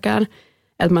vuoden jälkeen,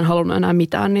 että mä en halunnut enää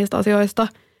mitään niistä asioista,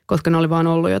 koska ne oli vaan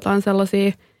ollut jotain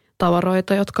sellaisia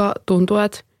tavaroita, jotka tuntuu,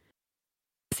 että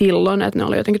silloin, että ne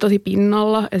oli jotenkin tosi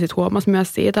pinnalla. Ja sitten huomasi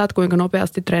myös siitä, että kuinka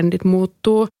nopeasti trendit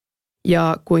muuttuu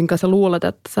ja kuinka sä luulet,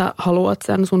 että sä haluat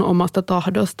sen sun omasta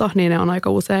tahdosta, niin ne on aika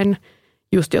usein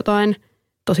just jotain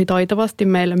tosi taitavasti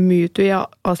meille myytyjä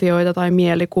asioita tai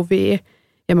mielikuvia.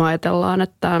 Ja me ajatellaan,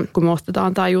 että kun me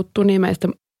ostetaan tämä juttu, niin meistä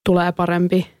tulee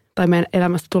parempi tai meidän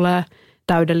elämästä tulee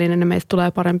täydellinen ja meistä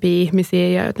tulee parempia ihmisiä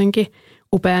ja jotenkin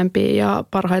upeampia ja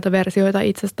parhaita versioita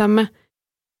itsestämme.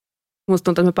 Musta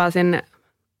tuntuu, että mä pääsin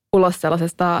ulos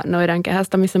sellaisesta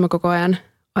noidankehästä, missä mä koko ajan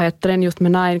ajattelen, just mä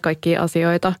näin kaikkia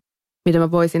asioita, mitä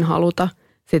mä voisin haluta.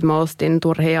 Sitten mä ostin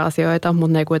turhia asioita,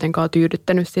 mutta ne ei kuitenkaan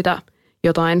tyydyttänyt sitä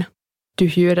jotain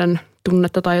tyhjyyden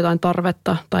tunnetta tai jotain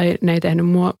tarvetta, tai ne ei tehnyt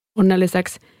mua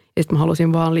onnelliseksi. Ja sitten mä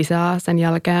halusin vaan lisää sen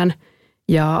jälkeen.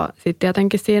 Ja sitten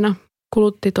tietenkin siinä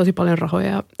kulutti tosi paljon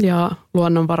rahoja ja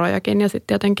luonnonvarojakin. Ja sitten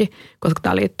tietenkin, koska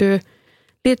tämä liittyy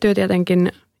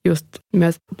tietenkin just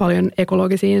myös paljon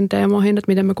ekologisiin teemoihin,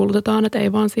 että miten me kulutetaan, että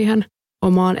ei vaan siihen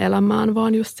omaan elämään,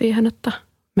 vaan just siihen, että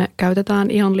me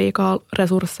käytetään ihan liikaa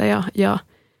resursseja ja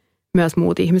myös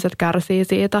muut ihmiset kärsii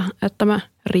siitä, että me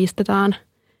riistetään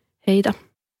heitä.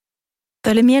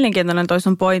 Tämä oli mielenkiintoinen toi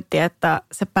sun pointti, että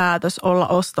se päätös olla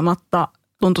ostamatta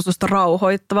tuntui susta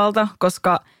rauhoittavalta,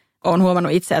 koska olen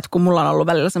huomannut itse, että kun mulla on ollut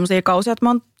välillä sellaisia kausia, että mä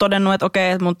oon todennut, että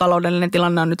okei, että mun taloudellinen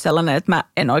tilanne on nyt sellainen, että mä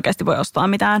en oikeasti voi ostaa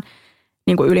mitään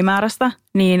niin kuin ylimääräistä,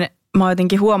 niin mä oon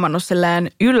jotenkin huomannut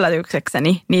silleen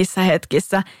yllätyksekseni niissä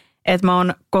hetkissä, että mä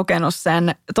oon kokenut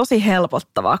sen tosi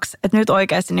helpottavaksi. Että nyt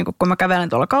oikeasti, niin kun mä kävelen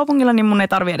tuolla kaupungilla, niin mun ei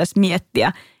tarvitse edes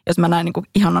miettiä, jos mä näen niin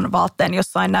ihanan vaatteen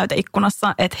jossain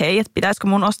näyteikkunassa, että hei, että pitäisikö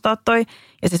mun ostaa toi.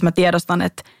 Ja siis mä tiedostan,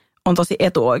 että on tosi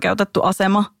etuoikeutettu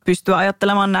asema pystyä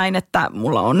ajattelemaan näin, että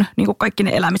mulla on niin kaikki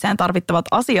ne elämiseen tarvittavat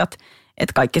asiat,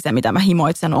 että kaikki se, mitä mä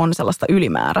himoitsen, on sellaista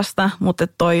ylimääräistä. Mutta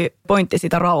toi pointti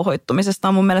siitä rauhoittumisesta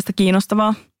on mun mielestä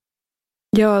kiinnostavaa.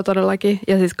 Joo, todellakin.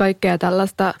 Ja siis kaikkea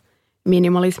tällaista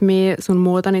minimalismia sun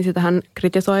muuta, niin sitähän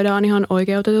kritisoidaan ihan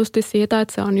oikeutetusti siitä,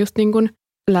 että se on just niin kuin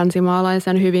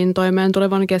länsimaalaisen hyvin toimeen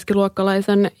tulevan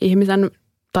keskiluokkalaisen ihmisen,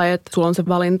 tai että sulla on se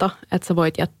valinta, että sä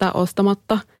voit jättää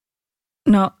ostamatta.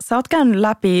 No, sä oot käynyt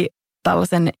läpi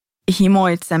tällaisen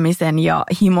himoitsemisen ja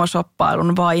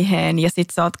himoshoppailun vaiheen ja sit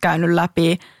sä oot käynyt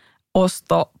läpi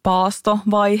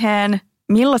ostopaastovaiheen.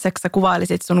 Millaiseksi sä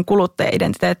kuvailisit sun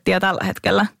kuluttaja-identiteettiä tällä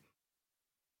hetkellä?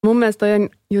 Mun mielestä toi on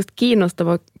just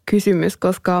kiinnostava kysymys,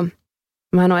 koska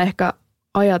mä en ole ehkä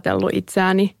ajatellut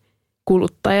itseäni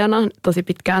kuluttajana tosi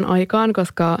pitkään aikaan,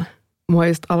 koska mua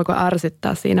just alkoi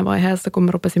ärsyttää siinä vaiheessa, kun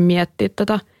mä rupesin miettimään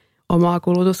tätä omaa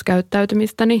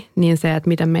kulutuskäyttäytymistäni, niin se, että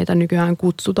miten meitä nykyään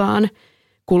kutsutaan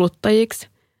kuluttajiksi.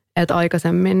 Että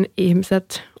aikaisemmin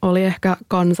ihmiset oli ehkä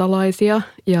kansalaisia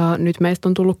ja nyt meistä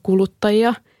on tullut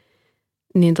kuluttajia.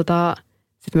 Niin sitten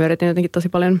mä yritin jotenkin tosi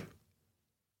paljon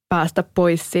päästä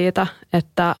pois siitä,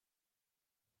 että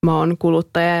mä oon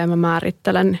kuluttaja ja mä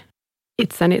määrittelen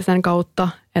itseni sen kautta,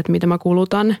 että mitä mä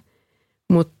kulutan.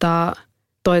 Mutta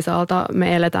toisaalta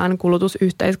me eletään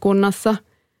kulutusyhteiskunnassa,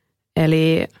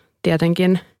 eli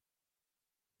tietenkin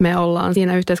me ollaan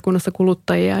siinä yhteiskunnassa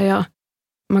kuluttajia. Ja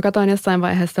mä katsoin jossain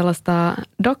vaiheessa sellaista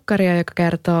dokkaria, joka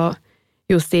kertoo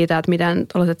just siitä, että miten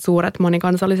tällaiset suuret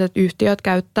monikansalliset yhtiöt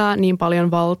käyttää niin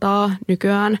paljon valtaa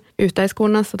nykyään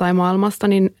yhteiskunnassa tai maailmassa,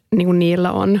 niin kuin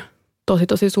niillä on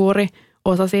tosi suuri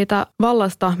osa siitä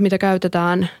vallasta, mitä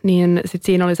käytetään. Niin sitten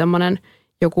siinä oli semmoinen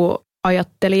joku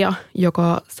ajattelija,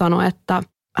 joka sanoi, että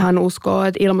hän uskoo,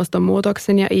 että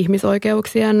ilmastonmuutoksen ja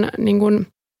ihmisoikeuksien niin kuin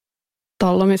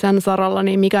tallomisen saralla,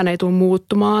 niin mikään ei tule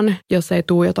muuttumaan, jos ei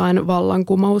tule jotain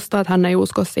vallankumousta. Että hän ei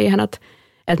usko siihen, että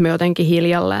me jotenkin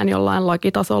hiljalleen jollain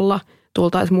lakitasolla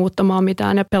tultaisiin muuttamaan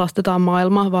mitään ja pelastetaan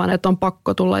maailma, vaan että on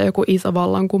pakko tulla joku iso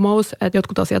vallankumous, että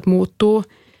jotkut asiat muuttuu.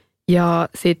 Ja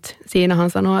sitten siinä hän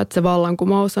sanoo, että se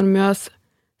vallankumous on myös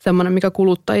semmoinen, mikä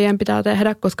kuluttajien pitää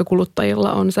tehdä, koska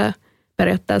kuluttajilla on se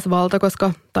periaatteessa valta,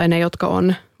 tai ne, jotka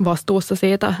on vastuussa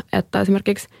siitä, että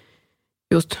esimerkiksi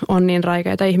just on niin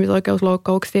räikeitä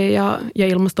ihmisoikeusloukkauksia ja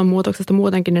ilmastonmuutoksesta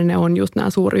muutenkin, niin ne on just nämä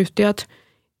suuryhtiöt,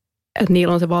 että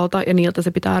niillä on se valta ja niiltä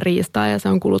se pitää riistää ja se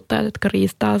on kuluttajat, jotka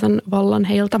riistää sen vallan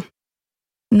heiltä.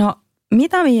 No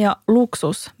Mitä Mia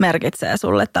luksus merkitsee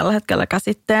sulle tällä hetkellä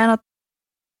käsitteenä?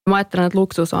 Mä ajattelen, että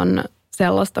luksus on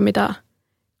sellaista, mitä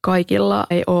kaikilla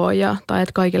ei ole tai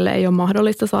että kaikille ei ole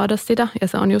mahdollista saada sitä. Ja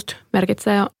se on just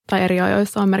merkitsee, tai eri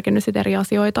ajoissa on merkinnyt sit eri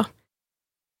asioita.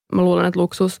 Mä luulen, että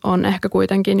luksus on ehkä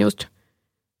kuitenkin just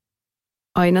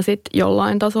aina sit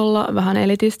jollain tasolla vähän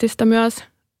elitististä myös,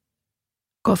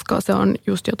 koska se on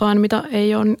just jotain, mitä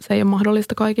se ei ole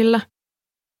mahdollista kaikille.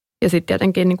 Ja sitten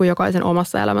tietenkin niin kuin jokaisen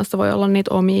omassa elämässä voi olla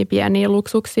niitä omia pieniä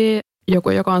luksuksia, joku,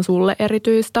 joka on sulle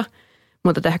erityistä,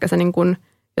 mutta ehkä se niin kuin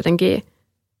jotenkin,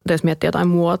 jos miettii jotain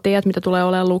muotia, että mitä tulee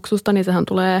olemaan luksusta, niin sehän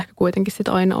tulee ehkä kuitenkin sit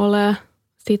aina olemaan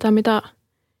sitä,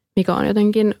 mikä on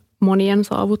jotenkin monien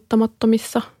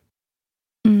saavuttamattomissa.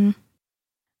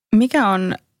 Mikä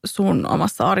on sun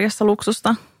omassa arjessa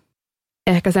luksusta?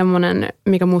 Ehkä semmoinen,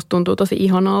 mikä musta tuntuu tosi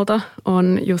ihanalta,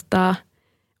 on just tämä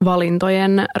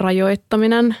valintojen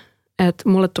rajoittaminen. Että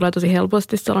mulle tulee tosi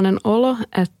helposti sellainen olo,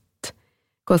 että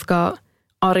koska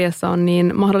arjessa on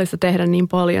niin mahdollista tehdä niin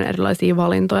paljon erilaisia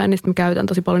valintoja, niin sitten mä käytän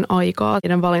tosi paljon aikaa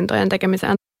niiden valintojen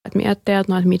tekemiseen. Että miettiä,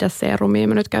 että mitä seerumia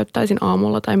mä nyt käyttäisin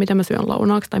aamulla tai mitä mä syön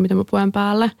lounaaksi tai mitä mä puen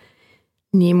päälle.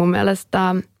 Niin mun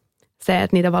mielestä se,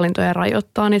 että niitä valintoja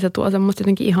rajoittaa, niin se tuo semmoista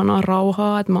jotenkin ihanaa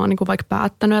rauhaa. Että mä oon niinku vaikka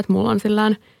päättänyt, että mulla on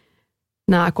sillään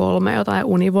nämä 3 jotain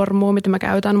univormua, mitä mä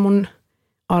käytän mun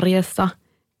arjessa.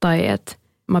 Tai että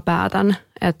mä päätän,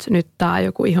 että nyt tää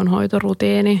joku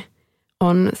ihonhoitorutiini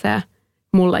on se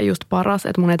mulle just paras.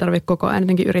 Että mun ei tarvitse koko ajan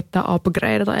jotenkin yrittää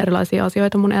upgradeata erilaisia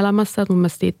asioita mun elämässä. Että mun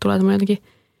mielestä siitä tulee semmoinen jotenkin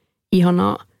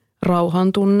ihana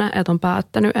rauhan tunne, että on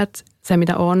päättänyt, että se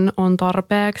mitä on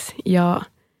tarpeeksi ja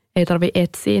ei tarvitse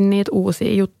etsiä niitä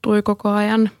uusia juttuja koko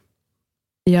ajan.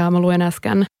 Ja mä luin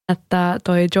äsken, että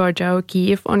toi Georgia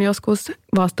O'Keeffe on joskus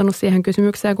vastannut siihen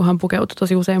kysymykseen, kun hän pukeutui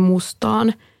tosi usein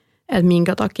mustaan, että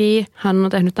minkä takia hän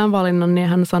on tehnyt tämän valinnan, niin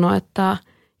hän sanoi, että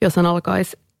jos hän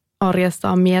alkaisi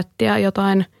arjessaan miettiä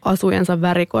jotain asujensa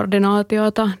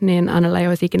värikoordinaatiota, niin hänellä ei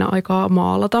olisi ikinä aikaa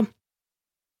maalata.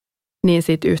 Niin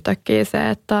sitten yhtäkkiä se,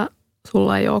 että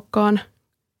sulla ei olekaan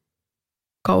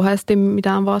kauheasti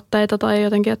mitään vaatteita tai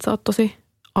jotenkin, että sä oot tosi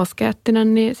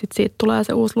askeettinen, niin sitten siitä tulee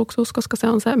se uusi luksus, koska se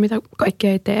on se, mitä kaikki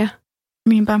ei tee.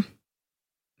 Niinpä.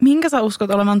 Minkä sä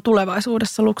uskot olevan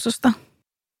tulevaisuudessa luksusta?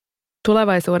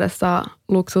 Tulevaisuudessa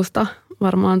luksusta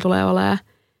varmaan tulee olemaan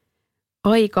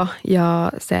aika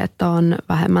ja se, että on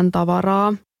vähemmän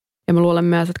tavaraa. Ja mä luulen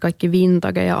myös, että kaikki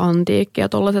vintage ja antiikki ja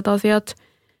tollaiset asiat,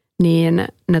 niin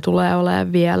ne tulee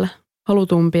olemaan vielä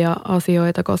halutumpia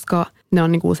asioita, koska ne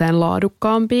on niin kuin usein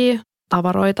laadukkaampia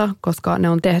tavaroita, koska ne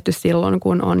on tehty silloin,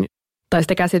 kun on, tai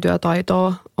sitä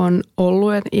käsityötaitoa on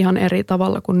ollut ihan eri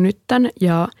tavalla kuin nytten.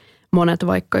 Ja monet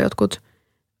vaikka jotkut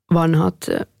vanhat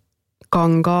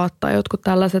kankaat tai jotkut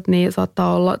tällaiset, niin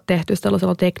saattaa olla tehty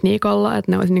sellaisella tekniikalla,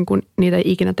 että ne olisi niin kuin, niitä ei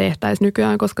ikinä tehtäisi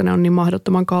nykyään, koska ne on niin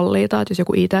mahdottoman kalliita, että jos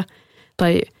joku itse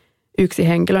tai yksi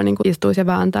henkilö niin kuin istuisi ja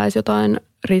vääntäisi jotain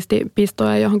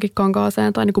ristipistoja johonkin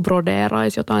kankaaseen tai niin kuin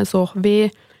brodeeraisi jotain sohvia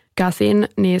käsin,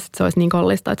 niin se olisi niin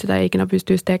kallista, että sitä ei ikinä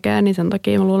pystyisi tekemään. Niin sen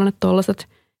takia mä luulen, että tuollaiset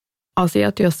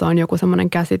asiat, jossa on joku semmoinen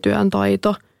käsityön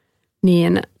taito,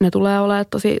 niin ne tulee olemaan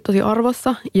tosi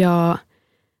arvossa. Ja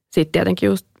sitten tietenkin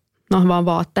just vaan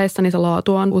vaatteissa, niin se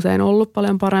laatu on usein ollut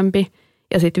paljon parempi.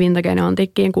 Ja sitten vintageen ja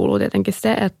antiikkiin kuuluu tietenkin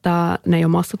se, että ne ei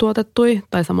ole massatuotettui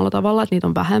tai samalla tavalla, että niitä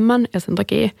on vähemmän. Ja sen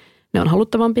takia ne on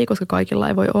haluttavampia, koska kaikilla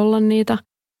ei voi olla niitä.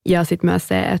 Ja sitten myös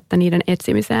se, että niiden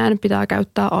etsimiseen pitää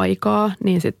käyttää aikaa,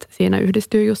 niin sitten siinä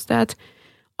yhdistyy just se, että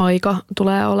aika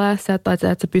tulee olemaan se, että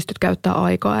sä pystyt käyttämään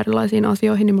aikaa erilaisiin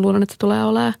asioihin, niin mä luulen, että se tulee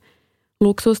olemaan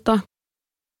luksusta.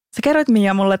 Sä kerroit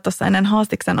Mia mulle tuossa ennen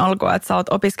haastiksen alkua, että sä oot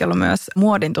opiskellut myös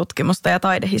muodin tutkimusta ja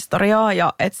taidehistoriaa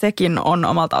ja että sekin on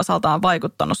omalta osaltaan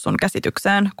vaikuttanut sun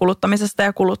käsitykseen kuluttamisesta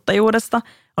ja kuluttajuudesta.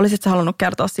 Olisitko sä halunnut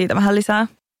kertoa siitä vähän lisää?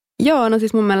 Joo, no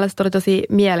siis mun mielestä oli tosi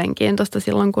mielenkiintoista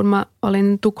silloin, kun mä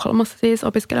olin Tukholmassa siis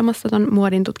opiskelemassa ton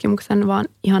muodin tutkimuksen vaan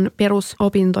ihan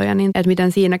perusopintoja, niin että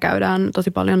miten siinä käydään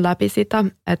tosi paljon läpi sitä,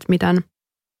 että miten,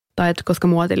 tai että koska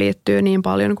muoti liittyy niin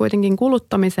paljon kuitenkin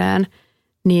kuluttamiseen,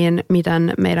 niin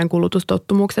miten meidän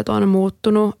kulutustottumukset on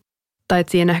muuttunut, tai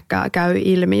että siinä ehkä käy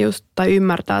ilmi just, tai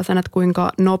ymmärtää sen, että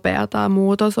kuinka nopea tämä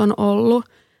muutos on ollut,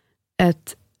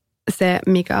 että se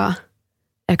mikä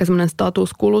ehkä semmoinen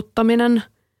statuskuluttaminen,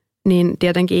 niin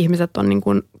tietenkin ihmiset on niin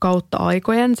kuin kautta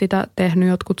aikojen sitä tehnyt,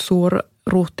 jotkut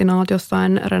suurruhtinaat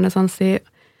jossain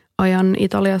renessanssiajan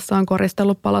Italiassa on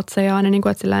koristellut palatsejaan, ja niin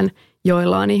kuin, että silleen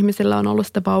joillain ihmisillä on ollut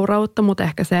sitä vaurautta, mutta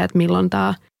ehkä se, että milloin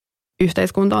tämä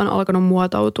yhteiskunta on alkanut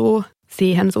muotoutua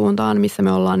siihen suuntaan, missä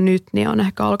me ollaan nyt, niin on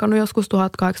ehkä alkanut joskus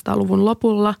 1800-luvun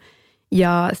lopulla,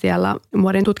 Ja siellä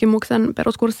muodin tutkimuksen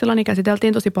peruskurssilla niin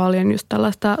käsiteltiin tosi paljon just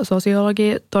tällaista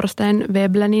sosiologi Thorstein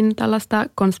Veblenin tällaista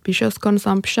conspicuous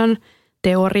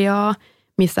consumption-teoriaa,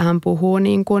 missä hän puhuu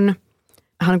niin kuin,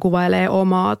 hän kuvailee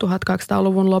omaa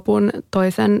 1200-luvun lopun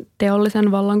toisen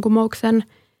teollisen vallankumouksen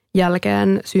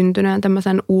jälkeen syntyneen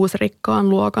tämmöisen uusrikkaan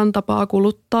luokan tapaa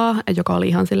kuluttaa, joka oli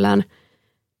ihan sillään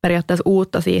periaatteessa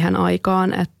uutta siihen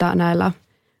aikaan, että näillä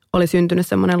oli syntynyt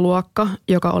semmoinen luokka,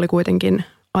 joka oli kuitenkin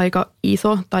aika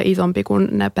iso tai isompi kuin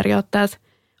ne periaatteessa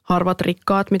harvat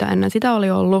rikkaat, mitä ennen sitä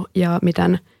oli ollut, ja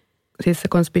miten siis se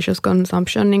conspicuous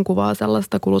consumption niin kuvaa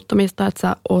sellaista kuluttamista, että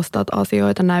sä ostat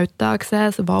asioita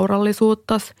näyttääksesi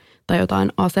vaurallisuuttas tai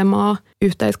jotain asemaa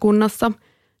yhteiskunnassa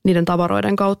niiden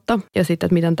tavaroiden kautta. Ja sitten,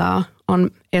 että miten tämä on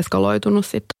eskaloitunut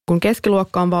sitten. Kun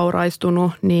keskiluokka on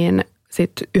vauraistunut, niin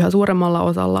sitten yhä suuremmalla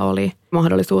osalla oli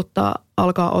mahdollisuutta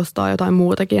alkaa ostaa jotain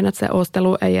muutakin, että se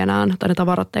ostelu ei enää, tai ne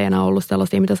tavarat ei enää ollut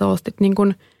sellaisia, mitä sä ostit niin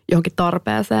kuin johonkin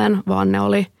tarpeeseen, vaan ne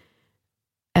oli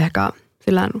ehkä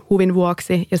sillään huvin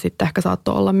vuoksi ja sitten ehkä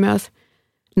saattoi olla myös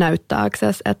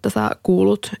näyttääksesi, että sä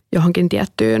kuulut johonkin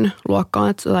tiettyyn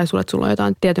luokkaan, tai sulla on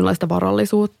jotain tietynlaista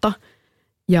varallisuutta.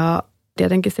 Ja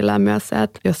tietenkin sillä myös se,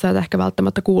 että jos sä et ehkä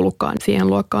välttämättä kuulukaan siihen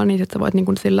luokkaan, niin sitten sä voit niin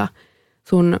kuin sillä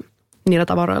sun niillä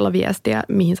tavaroilla viestiä,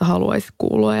 mihin sä haluaisit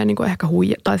kuulua ja niin kuin ehkä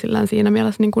tai sillään siinä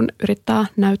mielessä niin kuin yrittää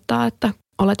näyttää, että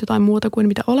olet jotain muuta kuin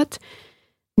mitä olet.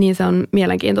 Niin se on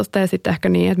mielenkiintoista ja sitten ehkä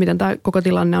niin, että miten tämä koko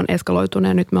tilanne on eskaloitunut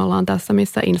ja nyt me ollaan tässä,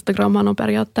 missä Instagram on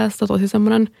periaatteessa tosi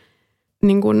semmoinen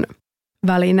niin kuin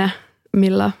väline,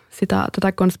 millä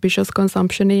tätä conspicuous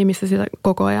consumptionia, missä sitä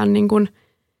koko ajan niin kuin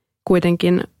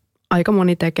kuitenkin aika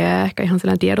moni tekee ehkä ihan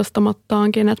sellainen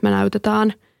tiedostamattaankin, että me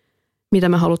näytetään, mitä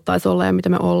me haluttaisiin olla ja mitä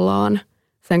me ollaan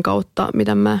sen kautta,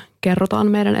 miten me kerrotaan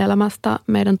meidän elämästä,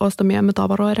 meidän ostamiemme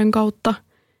tavaroiden kautta.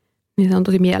 Niin se on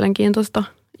tosi mielenkiintoista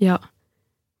ja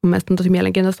mun mielestä on tosi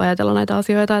mielenkiintoista ajatella näitä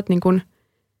asioita, että niin kun,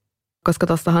 koska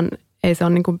tossahan ei se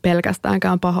ole niin kun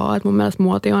pelkästäänkään pahaa, että mun mielestä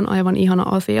muoti on aivan ihana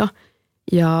asia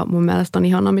ja mun mielestä on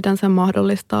ihana, miten sen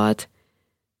mahdollistaa, että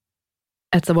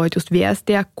sä voit just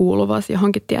viestiä kuuluvasi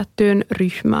johonkin tiettyyn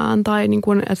ryhmään tai niin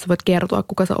kun, että sä voit kertoa,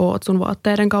 kuka sä oot sun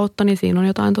vaatteiden kautta, niin siinä on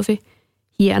jotain tosi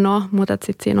hienoa, mutta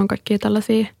sitten siinä on kaikkia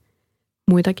tällaisia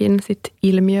muitakin sit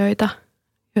ilmiöitä,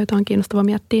 joita on kiinnostava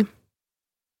miettiä.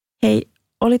 Hei,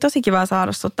 oli tosi kiva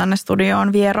saada sut tänne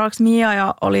studioon vieraaksi, Mia,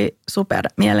 ja oli super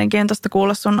mielenkiintoista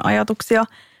kuulla sun ajatuksia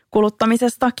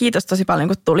kuluttamisesta. Kiitos tosi paljon,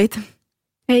 kun tulit.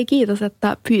 Hei, kiitos,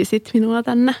 että pyysit minua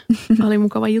tänne. Oli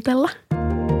mukava jutella.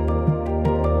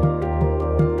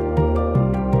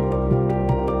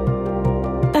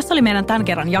 Tässä oli meidän tämän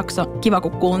kerran jakso. Kiva,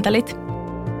 kun kuuntelit.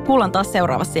 Kuullaan taas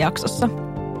seuraavassa jaksossa.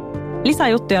 Lisää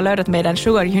juttuja löydät meidän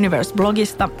Sugar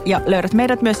Universe-blogista ja löydät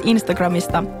meidät myös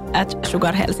Instagramista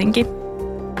 @sugarhelsinki.